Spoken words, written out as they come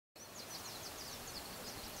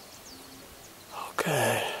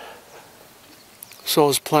Okay. So I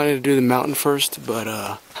was planning to do the mountain first, but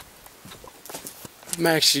I'm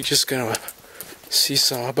actually just gonna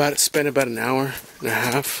seesaw spend about an hour and a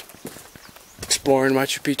half exploring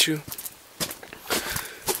Machu Picchu,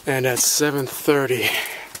 and at 7:30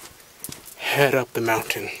 head up the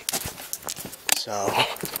mountain. So,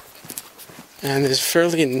 and there's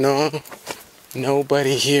fairly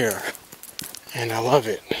nobody here, and I love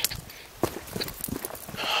it.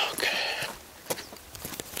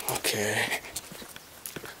 Okay.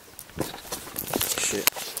 Shit.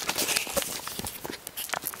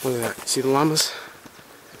 Look at that. See the llamas?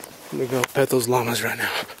 Let me go pet those llamas right now.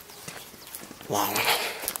 Llama.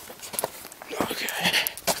 Okay.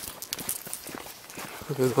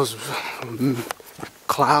 Look at those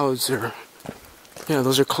clouds. Yeah,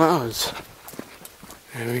 those are clouds.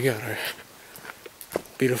 And we got our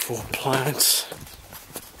beautiful plants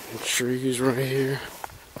and trees right here.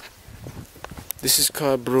 This is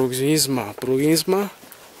called brugisma.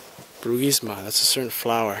 Brugisma, that's a certain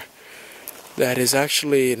flower that is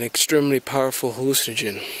actually an extremely powerful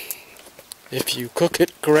hallucinogen. If you cook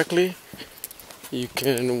it correctly, you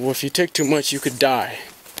can, well, if you take too much, you could die.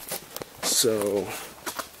 So,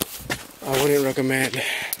 I wouldn't recommend,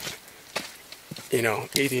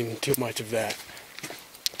 eating too much of that.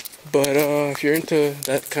 But if you're into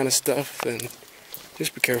that kind of stuff, then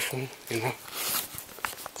just be careful,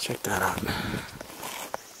 Check that out.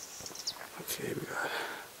 Okay, we got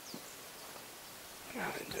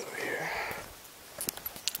mountains over here.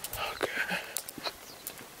 Okay.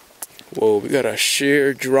 Whoa, we got a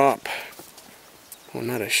sheer drop. Well,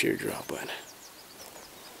 not a sheer drop, but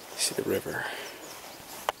see the river.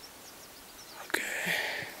 Okay.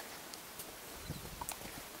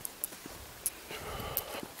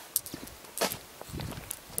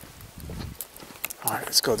 Alright,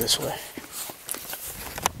 let's go this way.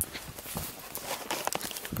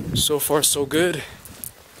 So far, so good.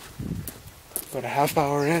 About a half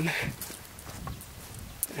hour in,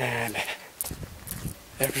 and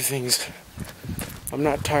I'm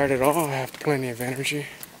not tired at all. I have plenty of energy.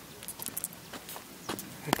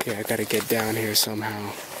 Okay, I gotta get down here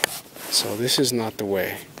somehow. So this is not the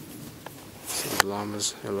way. See the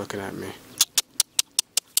llamas, they're looking at me.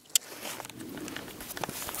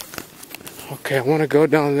 Okay, I wanna go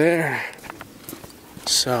down there.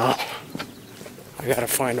 So I gotta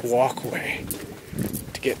find a walkway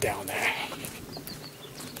to get down there.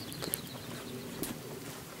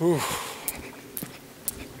 Whew.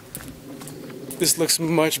 This looks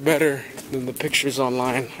much better than the pictures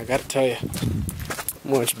online, I gotta tell you.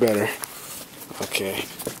 Much better. Okay.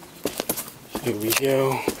 Here we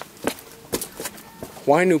go.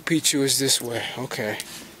 Machu Picchu is this way. Okay.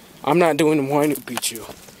 I'm not doing the Machu Picchu.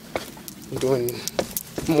 I'm doing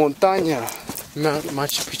Montaña,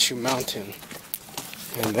 Machu Picchu Mountain.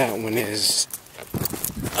 And that one is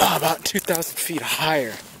about 2,000 feet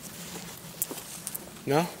higher.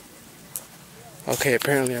 No? Okay,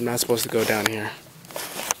 apparently I'm not supposed to go down here.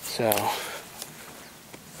 So,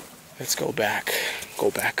 let's go back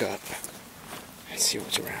up, and see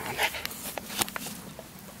what's around.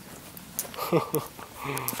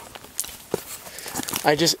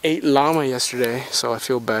 I just ate llama yesterday, so I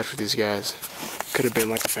feel bad for these guys. Could have been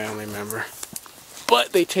like a family member.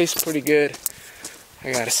 But they taste pretty good,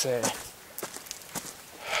 I gotta say.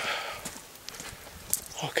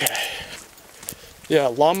 Okay. Yeah,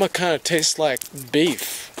 llama kind of tastes like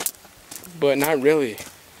beef, but not really.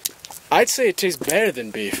 I'd say it tastes better than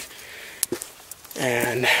beef.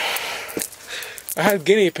 And I had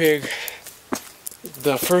guinea pig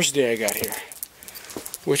the first day I got here,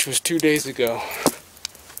 which was 2 days ago.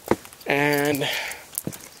 And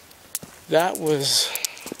that was,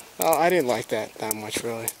 well, I didn't like that much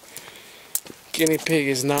really. Guinea pig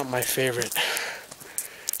is not my favorite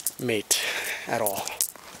meat at all.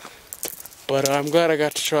 But I'm glad I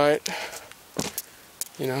got to try it.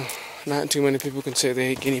 Not too many people can say they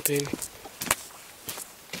hate guinea pig.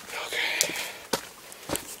 Okay.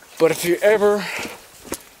 But if you're ever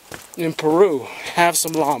in Peru, have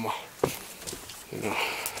some llama.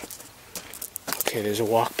 Okay, there's a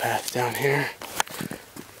walk path down here.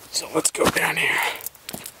 So let's go down here.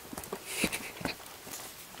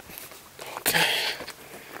 Okay.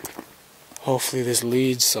 Hopefully this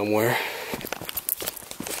leads somewhere.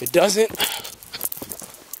 If it doesn't,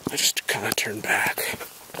 I just kind of turn back.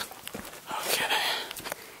 Okay.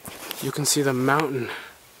 You can see the mountain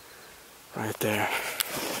right there.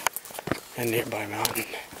 And nearby mountain.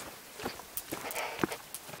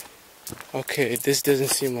 Okay, this doesn't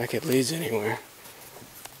seem like it leads anywhere.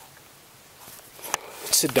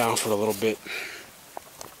 Let's sit down for a little bit.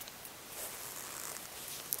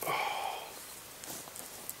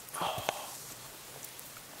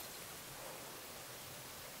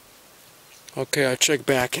 Okay, I'll check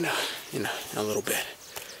back in a little bit.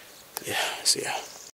 Yeah, see ya.